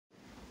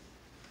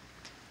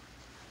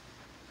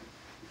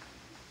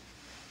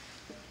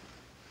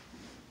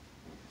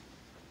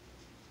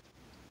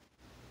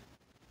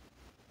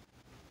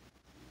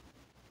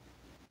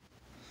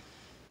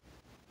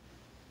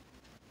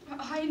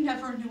I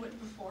never knew it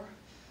before.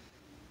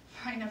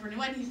 I never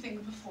knew anything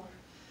before.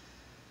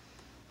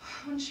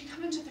 When she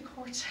come into the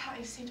court,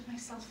 I say to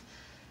myself,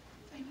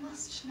 I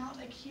must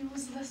not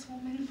accuse this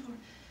woman, for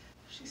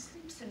she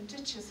sleeps in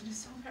ditches and is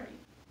so very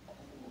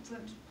old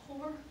and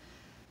poor.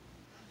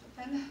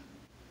 But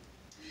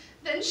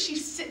then she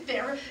sit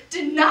there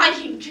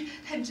denying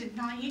and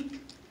denying.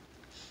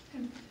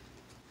 And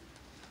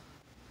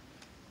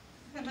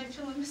I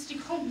feel a misty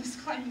coldness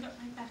climbing up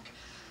my back.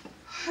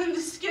 And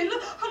the skin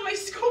on my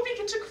skull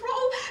begin to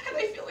crawl, and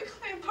I feel a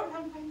clamp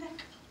around my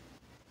neck.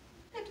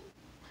 And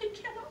I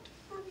cannot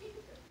breathe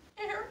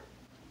air.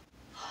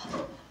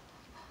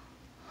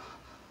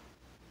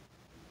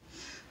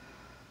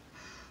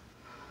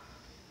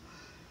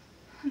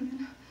 And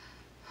then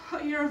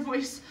I hear a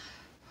voice,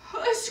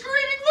 a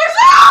screaming voice.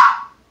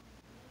 Ah!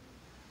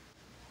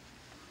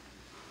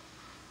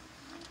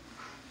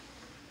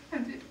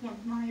 And it was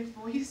my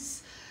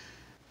voice.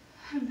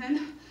 And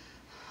then,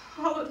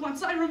 all at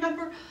once, I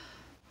remember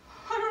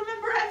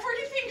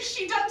everything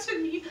she done to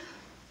me.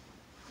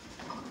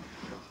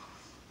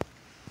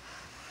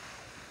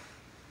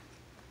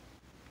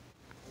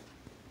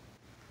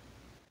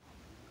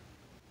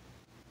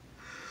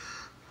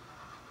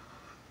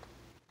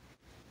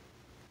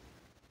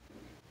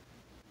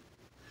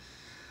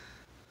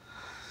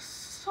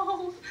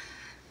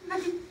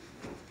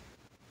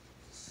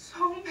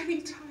 So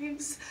many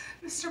times,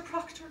 Mr.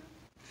 Proctor,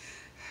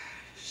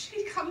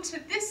 she'd come to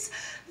this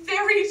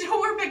very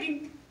door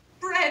begging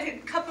bread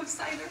and cup of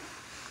cider.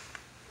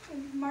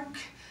 And mark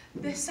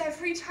this,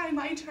 every time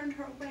I turned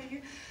her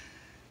away,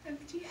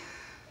 empty,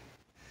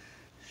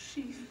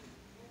 she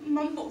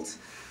mumbled.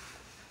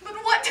 But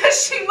what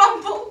does she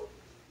mumble?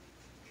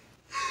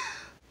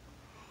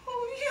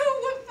 Oh,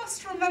 you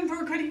must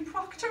remember, Goody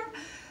Proctor,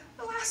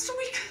 last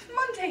week,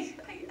 Monday,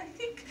 I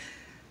think,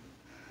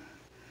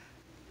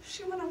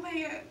 she went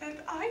away, and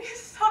I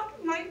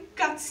thought my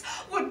guts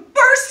would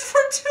burst for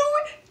 2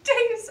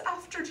 days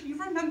after. Do you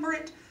remember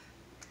it?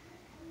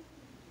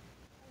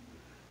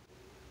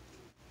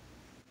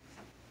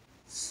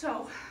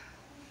 So,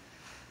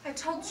 I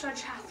told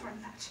Judge Hathorne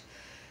that,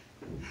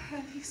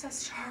 and he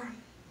says to her,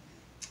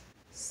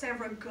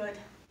 Sarah Good,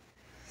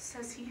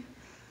 says he,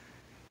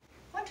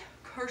 what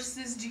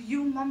curses do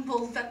you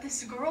mumble that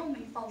this girl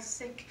may fall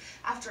sick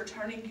after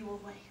turning you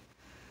away?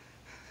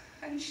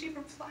 And she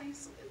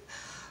replies with,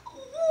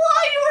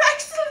 why, Your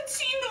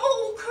Excellency,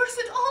 no curse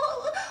at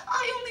all.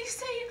 I only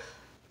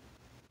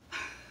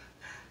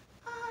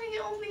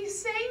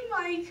say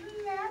my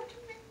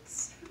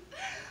commandments.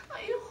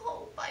 I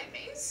hope I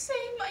may say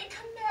my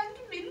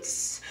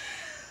commandments,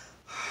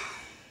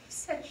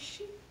 says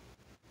she.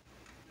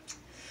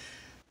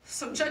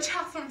 So Judge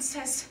Hathorne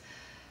says,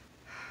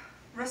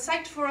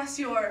 recite for us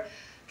your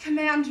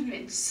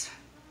commandments.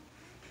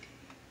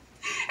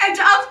 And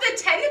of the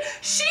 10,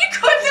 she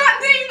could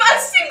not name a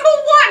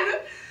single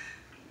one.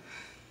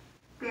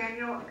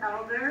 Daniel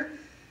Elder,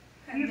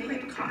 And you they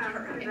please caught come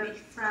her to in the a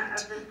front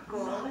of the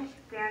school. lie.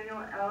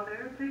 Daniel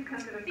Elder, please come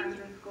to the front of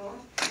the school.